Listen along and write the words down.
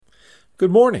Good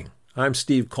morning. I'm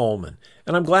Steve Coleman,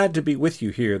 and I'm glad to be with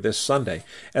you here this Sunday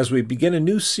as we begin a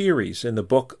new series in the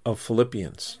book of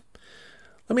Philippians.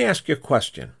 Let me ask you a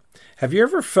question. Have you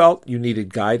ever felt you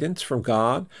needed guidance from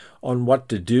God on what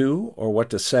to do or what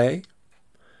to say?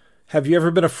 Have you ever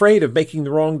been afraid of making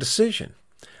the wrong decision?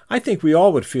 I think we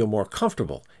all would feel more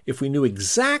comfortable if we knew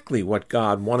exactly what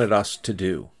God wanted us to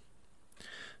do.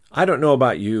 I don't know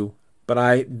about you, but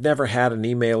I never had an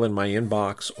email in my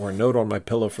inbox or a note on my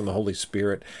pillow from the Holy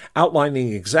Spirit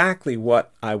outlining exactly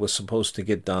what I was supposed to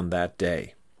get done that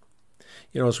day.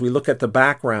 As we look at the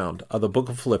background of the book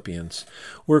of Philippians,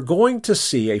 we're going to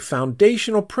see a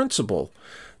foundational principle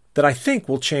that I think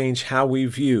will change how we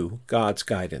view God's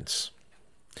guidance.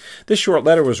 This short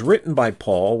letter was written by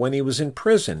Paul when he was in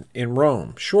prison in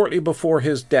Rome, shortly before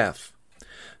his death.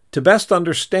 To best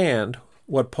understand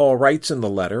what Paul writes in the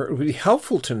letter, it would be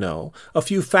helpful to know a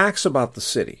few facts about the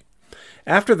city.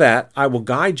 After that, I will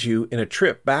guide you in a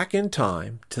trip back in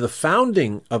time to the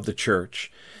founding of the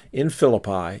church in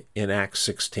Philippi in Acts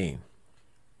 16.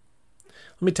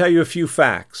 Let me tell you a few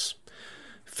facts.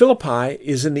 Philippi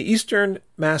is in the eastern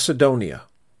Macedonia.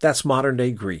 That's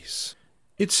modern-day Greece.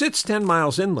 It sits 10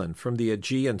 miles inland from the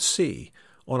Aegean Sea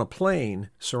on a plain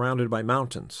surrounded by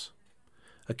mountains.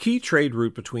 A key trade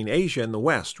route between Asia and the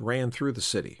West ran through the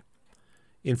city.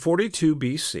 In 42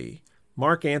 BC,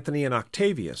 Mark Antony and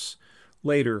Octavius,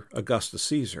 later Augustus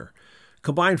Caesar,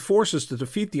 combined forces to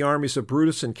defeat the armies of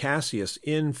Brutus and Cassius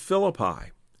in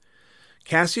Philippi.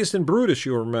 Cassius and Brutus,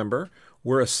 you'll remember,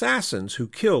 were assassins who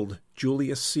killed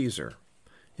Julius Caesar.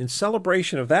 In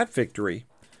celebration of that victory,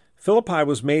 Philippi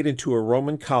was made into a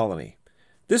Roman colony.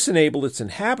 This enabled its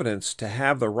inhabitants to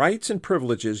have the rights and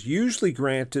privileges usually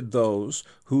granted those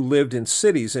who lived in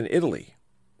cities in Italy.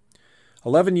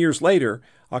 11 years later,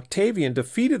 Octavian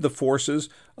defeated the forces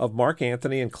of Mark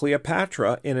Antony and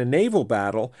Cleopatra in a naval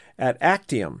battle at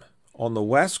Actium on the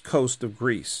west coast of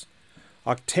Greece.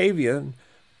 Octavian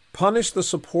punished the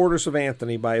supporters of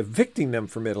Antony by evicting them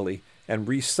from Italy and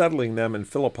resettling them in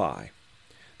Philippi.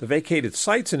 The vacated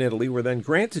sites in Italy were then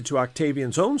granted to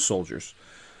Octavian's own soldiers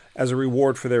as a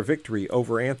reward for their victory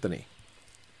over Antony.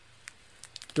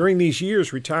 During these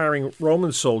years, retiring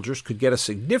Roman soldiers could get a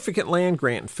significant land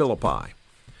grant in Philippi.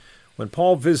 When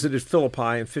Paul visited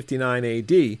Philippi in 59 AD,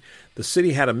 the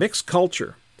city had a mixed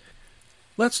culture.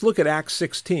 Let's look at Acts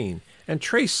 16 and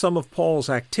trace some of Paul's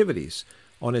activities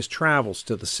on his travels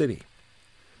to the city.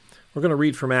 We're going to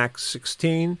read from Acts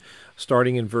 16,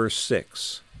 starting in verse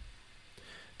 6.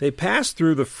 They passed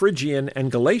through the Phrygian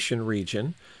and Galatian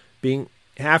region,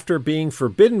 after being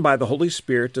forbidden by the Holy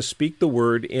Spirit to speak the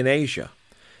word in Asia.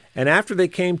 And after they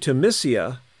came to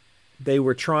Mysia, they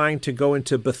were trying to go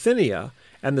into Bithynia,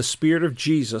 and the Spirit of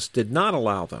Jesus did not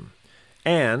allow them.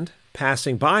 And,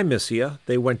 passing by Mysia,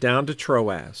 they went down to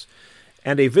Troas.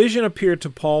 And a vision appeared to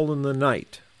Paul in the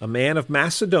night. A man of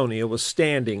Macedonia was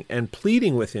standing and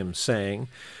pleading with him, saying,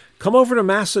 "Come over to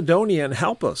Macedonia and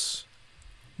help us."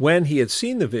 When he had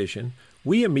seen the vision,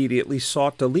 we immediately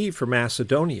sought to leave for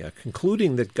Macedonia,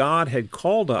 concluding that God had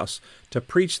called us to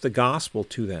preach the gospel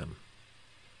to them.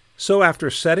 So after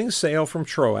setting sail from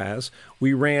Troas,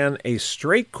 we ran a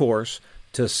straight course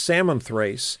to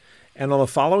Samothrace, and on the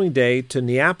following day to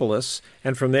Neapolis,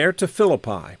 and from there to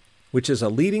Philippi, which is a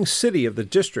leading city of the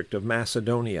district of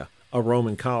Macedonia, a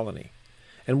Roman colony.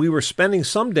 And we were spending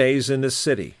some days in this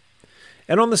city.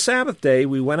 And on the Sabbath day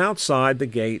we went outside the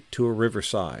gate to a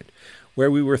riverside, where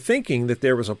we were thinking that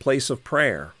there was a place of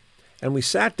prayer, and we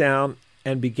sat down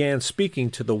and began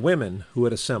speaking to the women who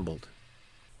had assembled.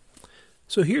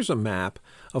 So here's a map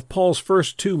of Paul's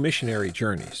first two missionary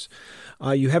journeys.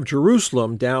 You have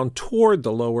Jerusalem down toward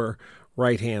the lower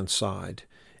right-hand side,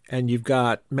 and you've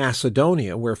got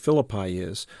Macedonia, where Philippi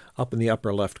is, up in the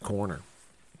upper left corner.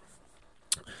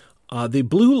 The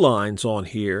blue lines on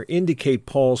here indicate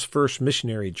Paul's first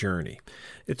missionary journey.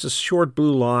 It's a short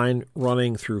blue line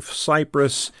running through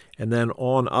Cyprus and then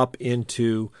on up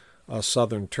into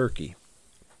southern Turkey.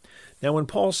 Now, when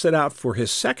Paul set out for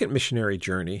his second missionary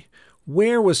journey,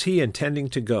 where was he intending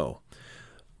to go?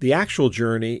 The actual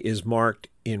journey is marked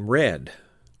in red.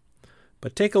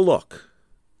 But take a look.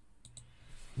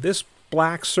 This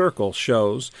black circle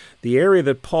shows the area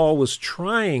that Paul was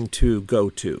trying to go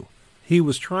to. He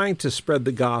was trying to spread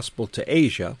the gospel to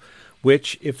Asia,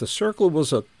 which, if the circle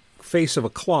was a face of a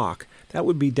clock, that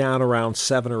would be down around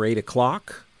 7 or 8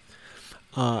 o'clock.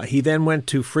 He then went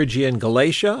to Phrygia and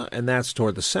Galatia, and that's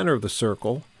toward the center of the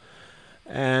circle.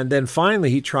 And then finally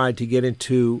he tried to get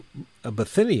into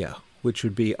Bithynia, which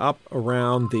would be up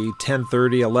around the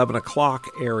 10:30, 11 o'clock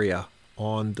area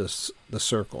on the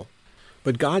circle.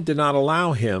 But God did not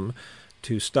allow him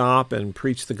to stop and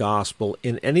preach the gospel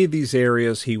in any of these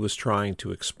areas he was trying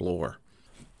to explore.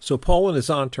 So Paul and his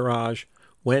entourage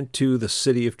went to the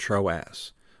city of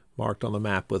Troas, marked on the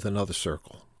map with another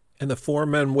circle. And the 4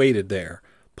 men waited there,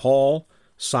 Paul,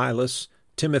 Silas,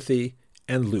 Timothy,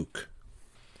 and Luke.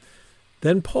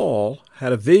 Then Paul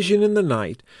had a vision in the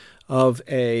night of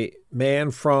a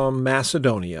man from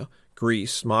Macedonia,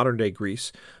 Greece, modern-day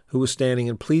Greece, who was standing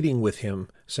and pleading with him,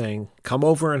 saying, "Come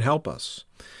over and help us."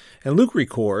 And Luke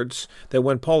records that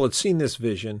when Paul had seen this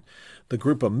vision, the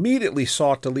group immediately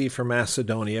sought to leave for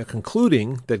Macedonia,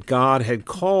 concluding that God had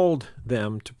called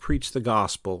them to preach the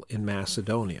gospel in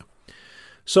Macedonia.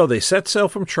 So they set sail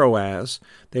from Troas.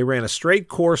 They ran a straight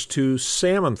course to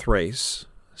Samothrace,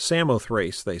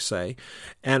 they say,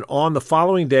 and on the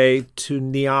following day to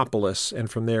Neapolis,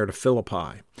 and from there to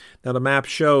Philippi. Now the map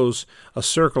shows a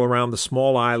circle around the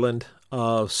small island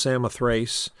of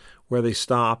Samothrace where they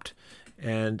stopped,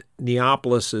 and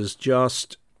Neapolis is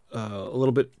just a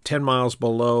little bit 10 miles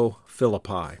below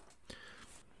Philippi.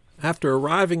 After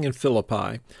arriving in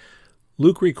Philippi,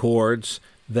 Luke records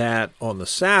that on the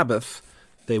Sabbath,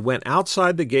 they went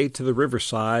outside the gate to the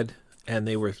riverside, and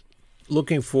they were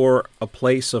looking for a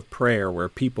place of prayer where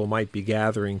people might be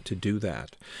gathering to do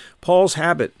that. Paul's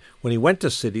habit when he went to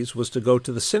cities was to go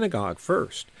to the synagogue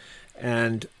first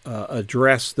and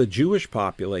address the Jewish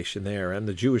population there and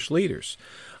the Jewish leaders.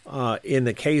 In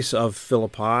the case of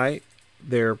Philippi,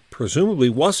 there presumably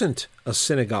wasn't a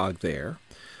synagogue there.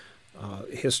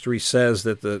 History says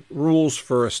that the rules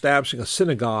for establishing a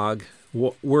synagogue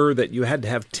were that you had to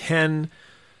have 10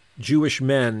 Jewish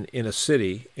men in a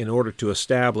city in order to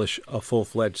establish a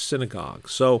full-fledged synagogue.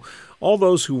 So all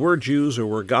those who were Jews or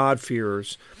were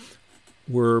God-fearers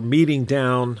were meeting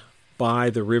down by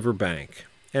the riverbank.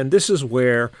 And this is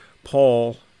where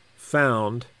Paul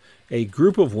found a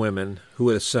group of women who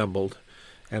had assembled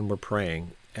and were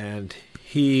praying, and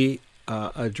he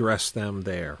addressed them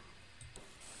there.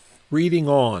 Reading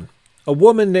on, a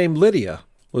woman named Lydia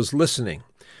was listening.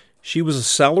 She was a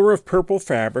seller of purple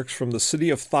fabrics from the city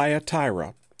of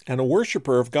Thyatira and a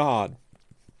worshiper of God.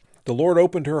 The Lord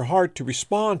opened her heart to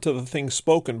respond to the things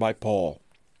spoken by Paul.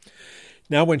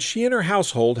 Now when she and her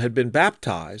household had been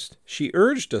baptized, she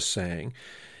urged us, saying,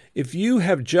 "If you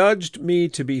have judged me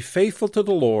to be faithful to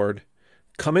the Lord,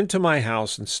 come into my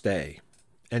house and stay."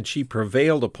 And she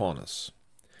prevailed upon us.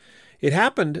 It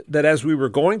happened that as we were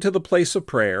going to the place of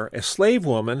prayer, a slave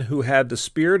woman who had the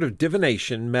spirit of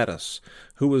divination met us,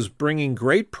 who was bringing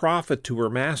great profit to her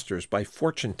masters by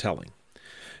fortune-telling.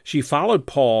 She followed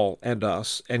Paul and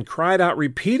us and cried out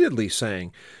repeatedly,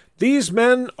 saying, "These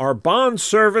men are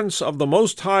bondservants of the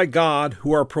Most High God,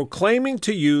 who are proclaiming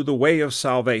to you the way of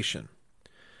salvation."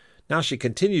 Now she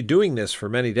continued doing this for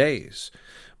many days.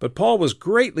 But Paul was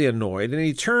greatly annoyed, and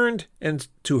he turned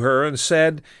to her and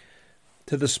said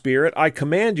to the spirit, "I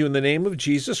command you in the name of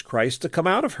Jesus Christ to come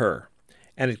out of her."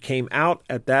 And it came out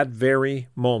at that very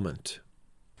moment.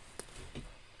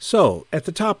 So, at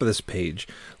the top of this page,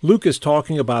 Luke is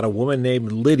talking about a woman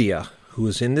named Lydia, who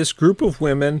is in this group of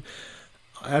women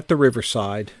at the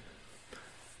riverside,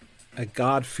 a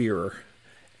God-fearer,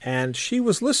 and she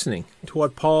was listening to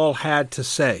what Paul had to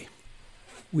say.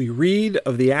 We read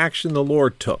of the action the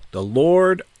Lord took. The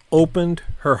Lord opened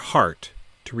her heart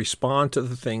to respond to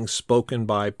the things spoken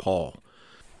by Paul.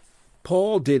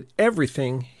 Paul did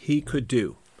everything he could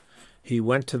do. He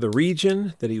went to the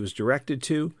region that he was directed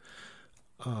to.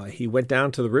 He went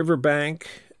down to the riverbank,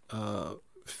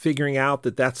 figuring out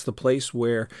that that's the place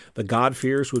where the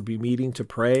God-fearers would be meeting to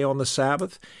pray on the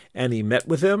Sabbath. And he met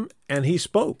with them, and he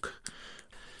spoke.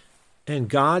 And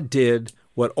God did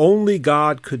what only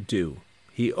God could do.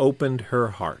 He opened her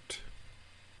heart.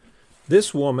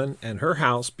 This woman and her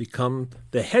house become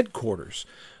the headquarters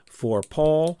for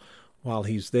Paul while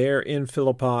he's there in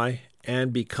Philippi,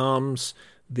 and becomes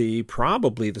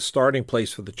probably the starting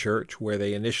place for the church where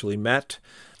they initially met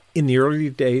in the early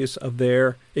days of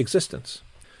their existence.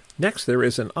 Next, there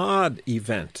is an odd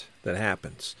event that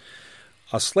happens.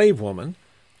 A slave woman,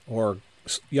 or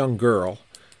young girl,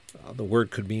 the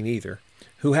word could mean either,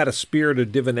 who had a spirit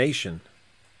of divination,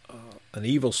 an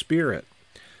evil spirit,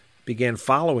 began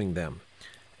following them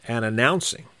and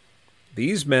announcing,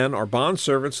 "These men are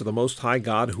bondservants of the Most High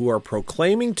God, who are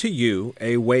proclaiming to you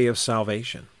a way of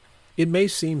salvation." It may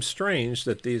seem strange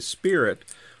that the spirit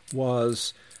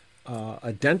was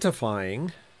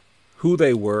identifying who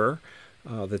they were,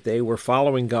 that they were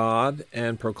following God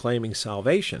and proclaiming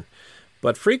salvation.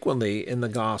 But frequently in the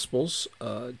Gospels,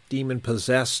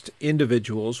 demon-possessed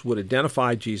individuals would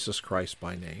identify Jesus Christ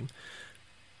by name.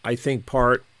 I think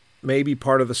maybe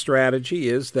part of the strategy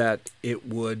is that it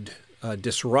would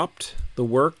disrupt the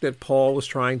work that Paul was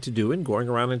trying to do in going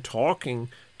around and talking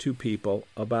to people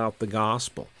about the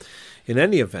gospel. In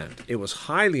any event, it was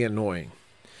highly annoying,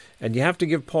 and you have to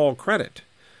give Paul credit.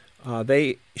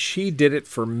 She did it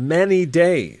for many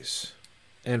days,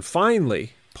 and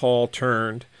finally Paul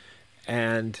turned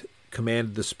and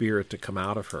commanded the spirit to come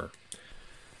out of her.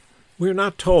 We're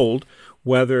not told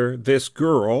whether this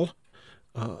girl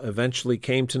eventually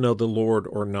came to know the Lord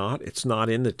or not. It's not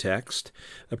in the text.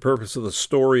 The purpose of the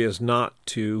story is not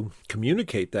to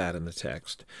communicate that in the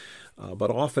text. But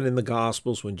often in the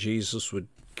Gospels, when Jesus would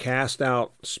cast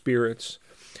out spirits,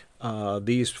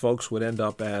 these folks would end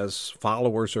up as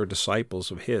followers or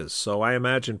disciples of his. So I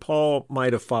imagine Paul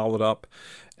might have followed up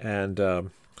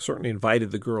and certainly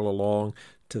invited the girl along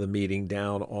to the meeting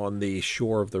down on the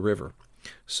shore of the river.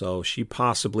 So she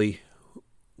possibly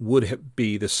would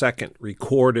be the second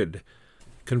recorded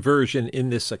conversion in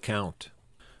this account.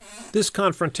 This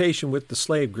confrontation with the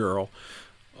slave girl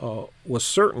was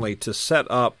certainly to set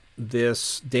up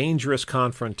this dangerous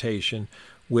confrontation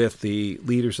with the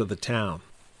leaders of the town.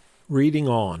 Reading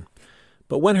on.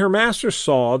 But when her masters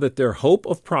saw that their hope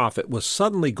of profit was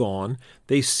suddenly gone,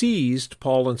 they seized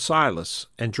Paul and Silas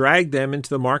and dragged them into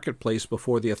the marketplace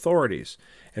before the authorities.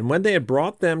 And when they had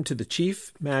brought them to the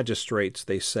chief magistrates,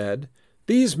 they said,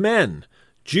 "These men,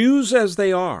 Jews as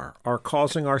they are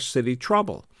causing our city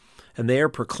trouble, and they are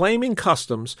proclaiming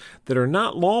customs that are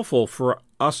not lawful for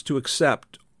us to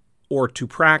accept or to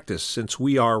practice, since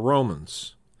we are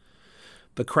Romans."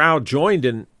 The crowd joined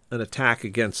in an attack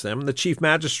against them, and the chief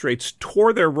magistrates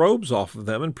tore their robes off of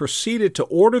them and proceeded to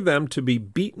order them to be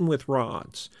beaten with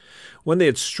rods. When they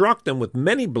had struck them with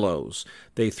many blows,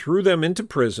 they threw them into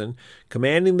prison,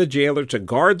 commanding the jailer to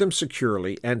guard them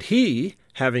securely, and he,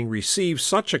 having received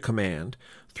such a command,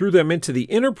 threw them into the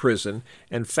inner prison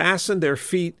and fastened their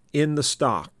feet in the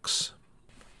stocks.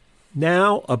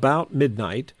 Now, about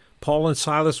midnight, Paul and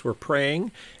Silas were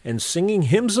praying and singing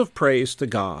hymns of praise to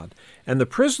God, and the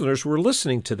prisoners were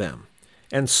listening to them.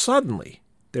 And suddenly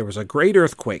there was a great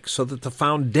earthquake, so that the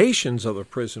foundations of the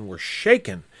prison were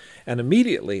shaken, and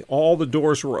immediately all the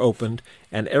doors were opened,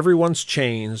 and everyone's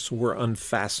chains were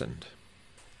unfastened.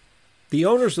 The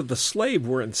owners of the slave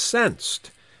were incensed,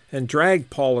 and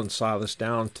dragged Paul and Silas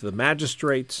down to the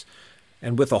magistrates,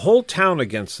 and with the whole town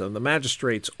against them, the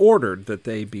magistrates ordered that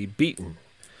they be beaten.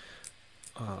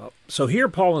 So here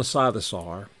Paul and Silas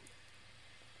are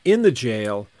in the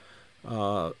jail.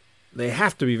 They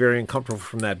have to be very uncomfortable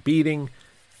from that beating,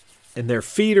 and their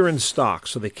feet are in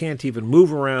stocks, so they can't even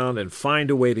move around and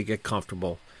find a way to get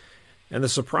comfortable. And the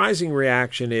surprising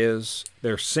reaction is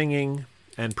they're singing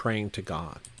and praying to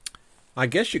God. I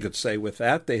guess you could say with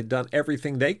that they had done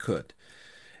everything they could.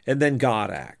 And then God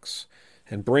acts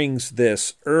and brings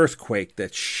this earthquake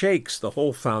that shakes the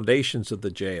whole foundations of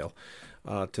the jail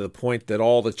to the point that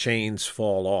all the chains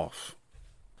fall off.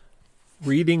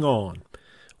 Reading on.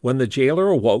 When the jailer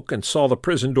awoke and saw the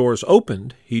prison doors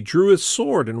opened, he drew his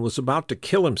sword and was about to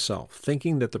kill himself,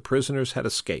 thinking that the prisoners had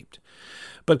escaped.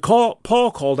 But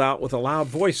Paul called out with a loud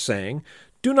voice, saying,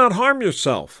 "Do not harm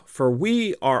yourself, for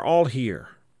we are all here."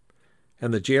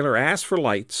 And the jailer asked for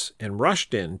lights and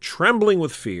rushed in, trembling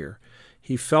with fear.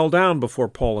 He fell down before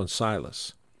Paul and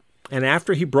Silas. And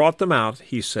after he brought them out,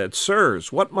 he said,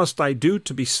 "Sirs, what must I do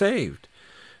to be saved?"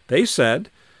 They said,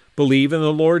 "Believe in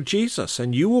the Lord Jesus,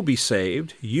 and you will be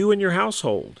saved, you and your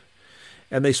household."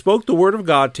 And they spoke the word of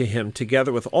God to him,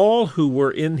 together with all who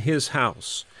were in his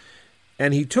house.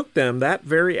 And he took them that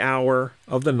very hour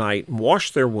of the night, and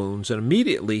washed their wounds, and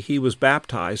immediately he was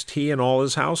baptized, he and all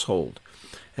his household.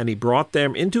 And he brought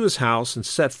them into his house, and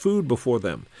set food before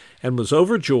them, and was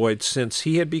overjoyed, since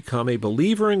he had become a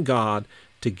believer in God,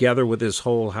 together with his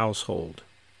whole household.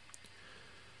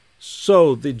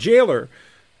 So the jailer,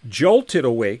 jolted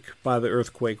awake by the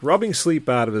earthquake, rubbing sleep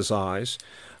out of his eyes,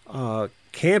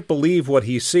 can't believe what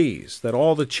he sees, that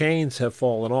all the chains have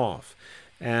fallen off,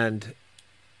 and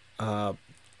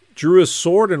drew his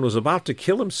sword and was about to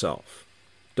kill himself.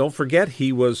 Don't forget,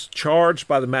 he was charged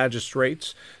by the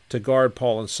magistrates to guard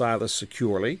Paul and Silas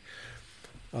securely.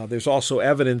 There's also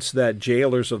evidence that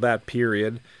jailers of that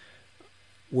period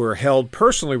were held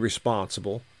personally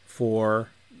responsible for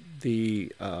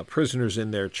the prisoners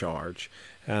in their charge,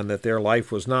 and that their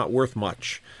life was not worth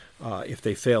much if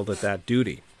they failed at that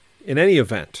duty. In any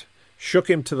event, shook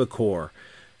him to the core.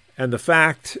 And the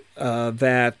fact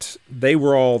that they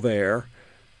were all there,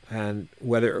 and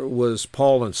whether it was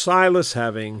Paul and Silas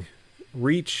having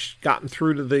gotten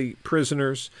through to the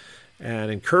prisoners and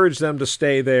encouraged them to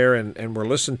stay there and were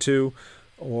listened to,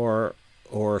 or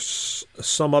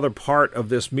some other part of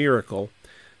this miracle,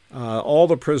 all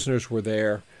the prisoners were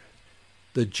there,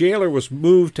 the jailer was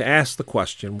moved to ask the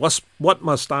question, what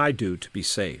must I do to be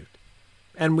saved?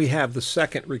 And we have the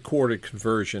second recorded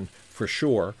conversion for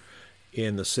sure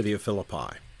in the city of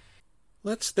Philippi.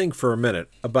 Let's think for a minute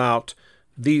about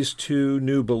these two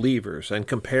new believers and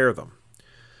compare them.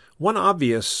 One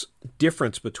obvious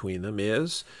difference between them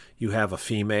is you have a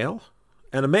female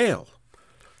and a male.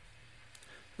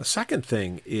 The second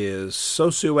thing is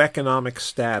socioeconomic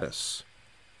status.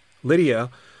 Lydia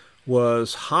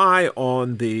was high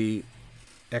on the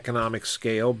economic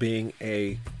scale, being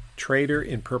a trader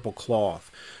in purple cloth.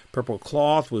 Purple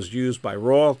cloth was used by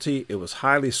royalty. It was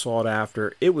highly sought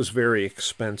after. It was very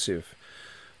expensive.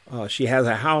 She has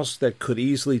a house that could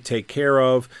easily take care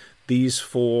of these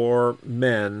 4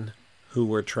 men who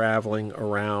were traveling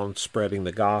around spreading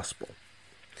the gospel.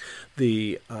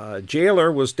 The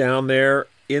jailer was down there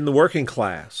in the working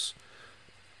class.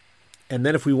 And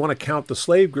then if we want to count the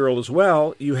slave girl as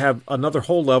well, you have another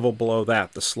whole level below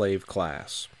that, the slave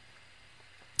class.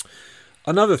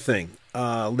 Another thing,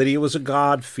 Lydia was a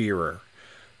God-fearer.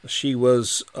 She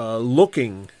was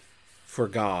looking for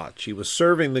God. She was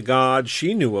serving the God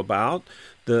she knew about,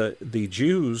 the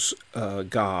Jews'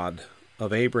 God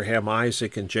of Abraham,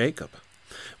 Isaac, and Jacob.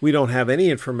 We don't have any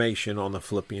information on the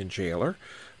Philippian jailer.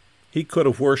 He could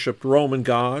have worshipped Roman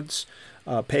gods,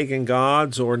 pagan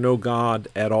gods, or no God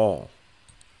at all.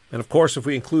 And of course, if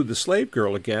we include the slave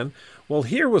girl again, well,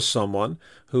 here was someone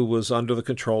who was under the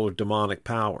control of demonic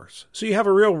powers. So you have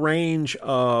a real range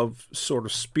of sort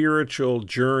of spiritual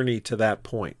journey to that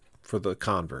point for the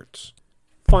converts.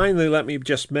 Finally, let me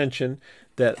just mention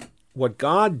that what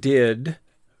God did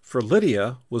for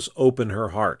Lydia was open her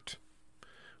heart.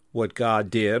 What God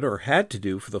did or had to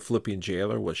do for the Philippian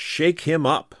jailer was shake him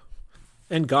up.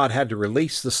 And God had to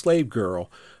release the slave girl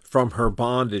from her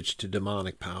bondage to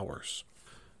demonic powers.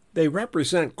 They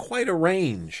represent quite a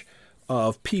range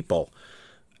of people.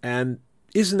 And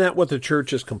isn't that what the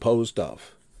church is composed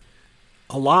of?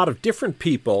 A lot of different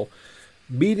people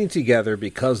meeting together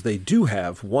because they do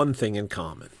have one thing in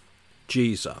common: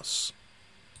 Jesus.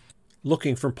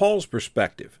 Looking from Paul's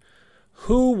perspective,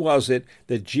 who was it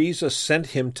that Jesus sent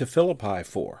him to Philippi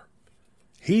for?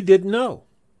 He didn't know.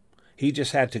 He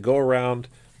just had to go around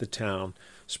the town,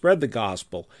 spread the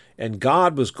gospel, and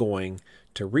God was going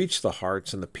to reach the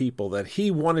hearts and the people that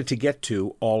he wanted to get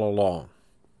to all along.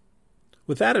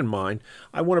 With that in mind,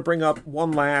 I want to bring up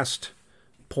one last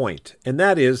point, and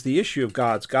that is the issue of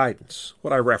God's guidance,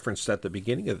 what I referenced at the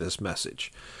beginning of this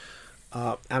message.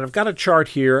 And I've got a chart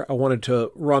here I wanted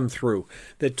to run through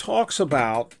that talks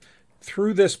about,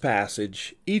 through this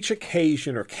passage, each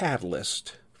occasion or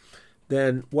catalyst,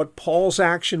 then what Paul's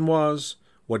action was,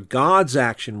 what God's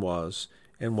action was,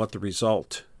 and what the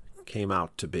result came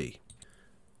out to be.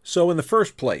 So in the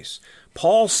first place,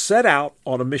 Paul set out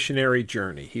on a missionary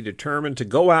journey. He determined to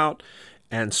go out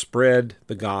and spread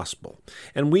the gospel.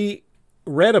 And we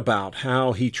read about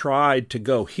how he tried to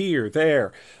go here,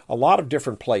 there, a lot of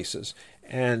different places,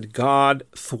 and God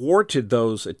thwarted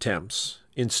those attempts.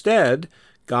 Instead,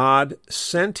 God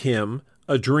sent him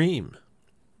a dream.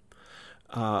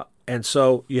 And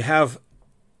so you have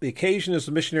the occasion is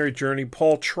the missionary journey.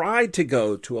 Paul tried to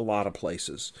go to a lot of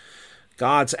places.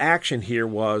 God's action here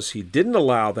was he didn't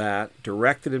allow that,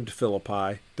 directed him to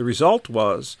Philippi. The result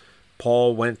was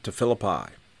Paul went to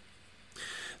Philippi.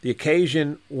 The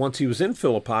occasion, once he was in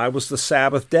Philippi, was the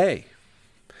Sabbath day.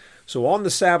 So on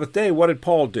the Sabbath day, what did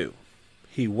Paul do?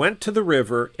 He went to the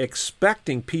river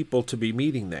expecting people to be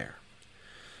meeting there.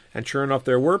 And sure enough,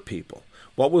 there were people.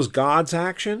 What was God's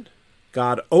action?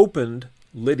 God opened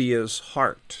Lydia's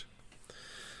heart.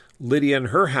 Lydia and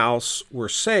her house were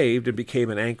saved and became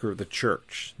an anchor of the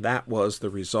church. That was the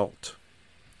result.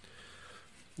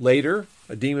 Later,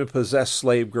 a demon-possessed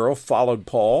slave girl followed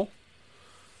Paul,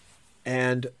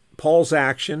 and Paul's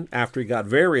action, after he got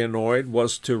very annoyed,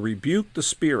 was to rebuke the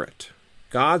spirit.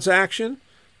 God's action,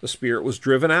 the spirit was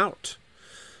driven out.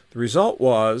 The result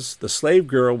was the slave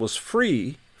girl was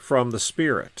free from the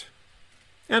spirit.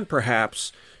 And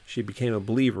perhaps she became a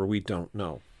believer, we don't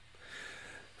know.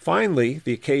 Finally,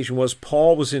 the occasion was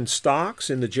Paul was in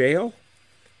stocks in the jail.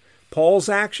 Paul's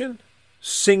action,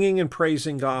 singing and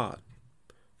praising God.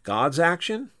 God's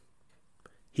action,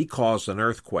 he caused an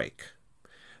earthquake.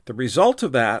 The result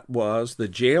of that was the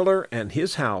jailer and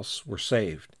his house were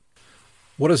saved.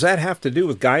 What does that have to do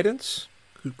with guidance?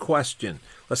 Good question.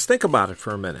 Let's think about it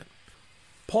for a minute.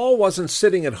 Paul wasn't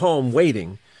sitting at home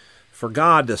waiting for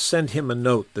God to send him a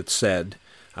note that said,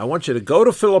 I want you to go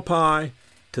to Philippi,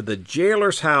 to the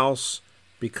jailer's house,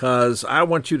 because I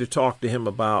want you to talk to him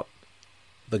about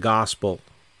the gospel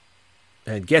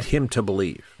and get him to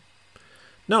believe.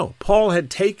 No, Paul had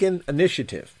taken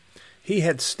initiative. He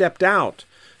had stepped out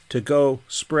to go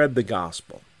spread the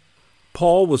gospel.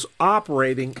 Paul was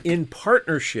operating in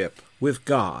partnership with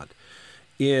God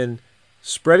in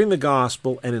spreading the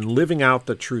gospel and in living out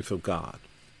the truth of God.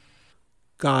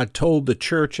 God told the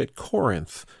church at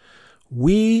Corinth,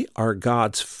 "We are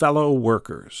God's fellow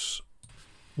workers."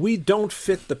 We don't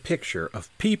fit the picture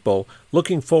of people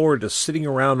looking forward to sitting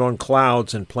around on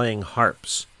clouds and playing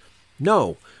harps.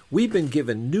 No, we've been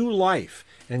given new life,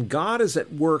 and God is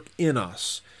at work in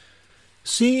us,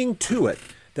 seeing to it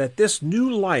that this new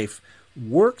life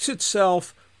works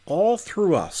itself all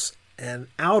through us and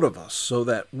out of us so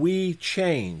that we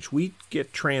change, we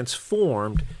get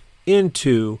transformed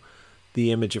into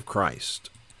the image of Christ.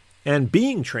 And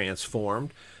being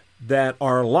transformed, that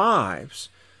our lives,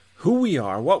 who we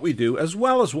are, what we do, as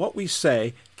well as what we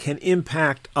say, can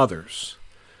impact others.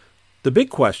 The big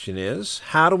question is,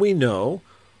 how do we know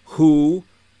who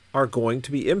are going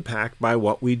to be impacted by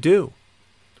what we do?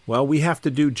 Well, we have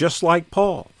to do just like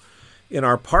Paul. In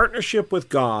our partnership with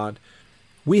God,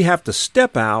 we have to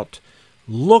step out,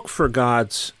 look for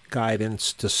God's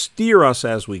guidance to steer us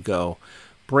as we go,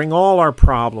 bring all our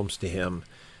problems to Him,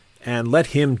 and let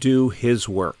Him do His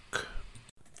work.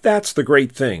 That's the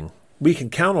great thing. We can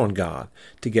count on God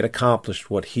to get accomplished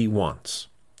what He wants.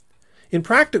 In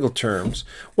practical terms,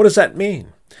 what does that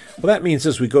mean? Well, that means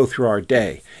as we go through our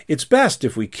day, it's best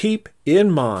if we keep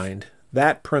in mind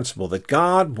that principle that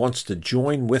God wants to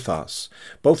join with us,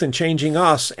 both in changing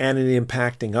us and in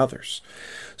impacting others.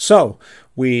 So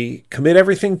we commit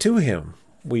everything to Him.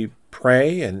 We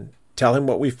pray and tell Him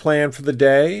what we've planned for the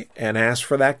day and ask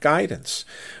for that guidance.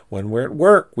 When we're at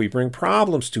work, we bring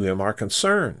problems to Him, our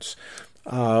concerns.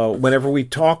 Whenever we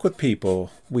talk with people,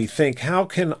 we think, how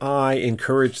can I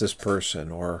encourage this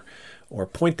person or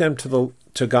point them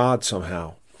to God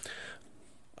somehow?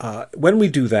 When we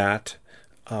do that,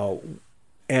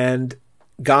 and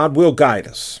God will guide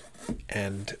us,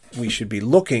 and we should be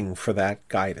looking for that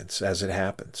guidance as it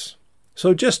happens.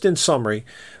 So just in summary,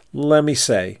 let me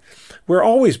say, we're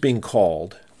always being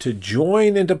called to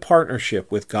join into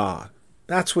partnership with God.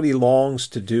 That's what He longs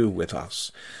to do with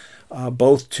us,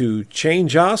 both to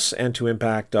change us and to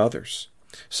impact others.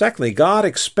 Secondly, God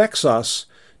expects us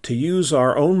to use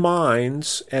our own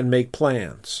minds and make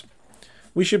plans.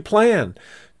 We should plan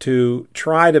to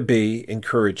try to be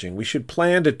encouraging. We should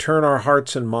plan to turn our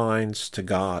hearts and minds to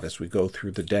God as we go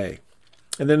through the day.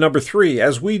 And then number 3,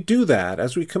 as we do that,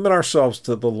 as we commit ourselves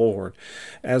to the Lord,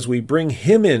 as we bring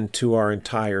Him into our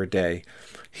entire day,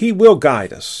 He will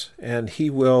guide us and He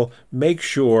will make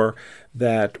sure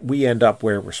that we end up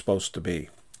where we're supposed to be.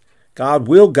 God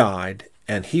will guide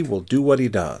and He will do what He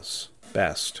does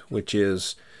best, which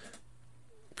is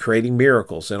creating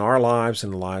miracles in our lives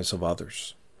and the lives of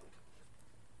others.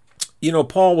 You know,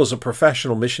 Paul was a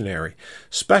professional missionary,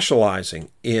 specializing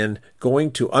in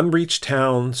going to unreached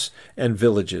towns and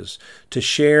villages to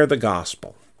share the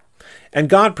gospel. And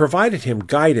God provided him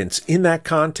guidance in that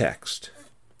context.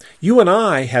 You and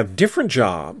I have different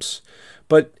jobs,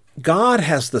 but God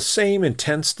has the same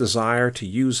intense desire to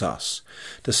use us,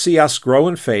 to see us grow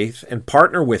in faith and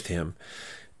partner with Him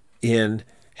in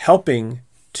helping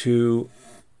to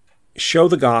show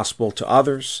the gospel to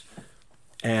others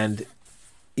and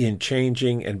in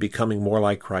changing and becoming more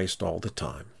like Christ all the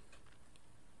time.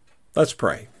 Let's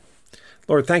pray.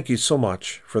 Lord, thank You so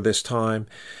much for this time.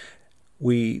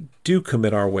 We do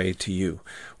commit our way to You.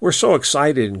 We're so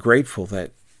excited and grateful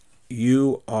that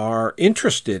You are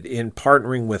interested in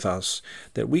partnering with us,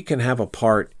 that we can have a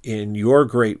part in Your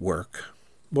great work.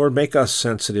 Lord, make us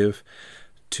sensitive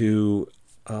to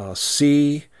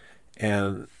see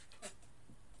and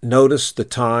notice the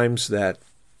times that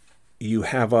You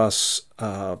have us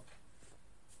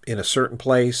in a certain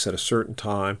place at a certain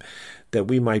time, that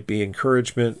we might be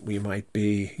encouragement, we might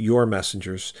be Your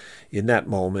messengers in that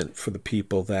moment for the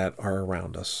people that are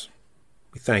around us.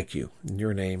 We thank You. In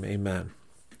Your name, amen.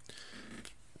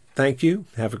 Thank you.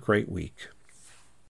 Have a great week.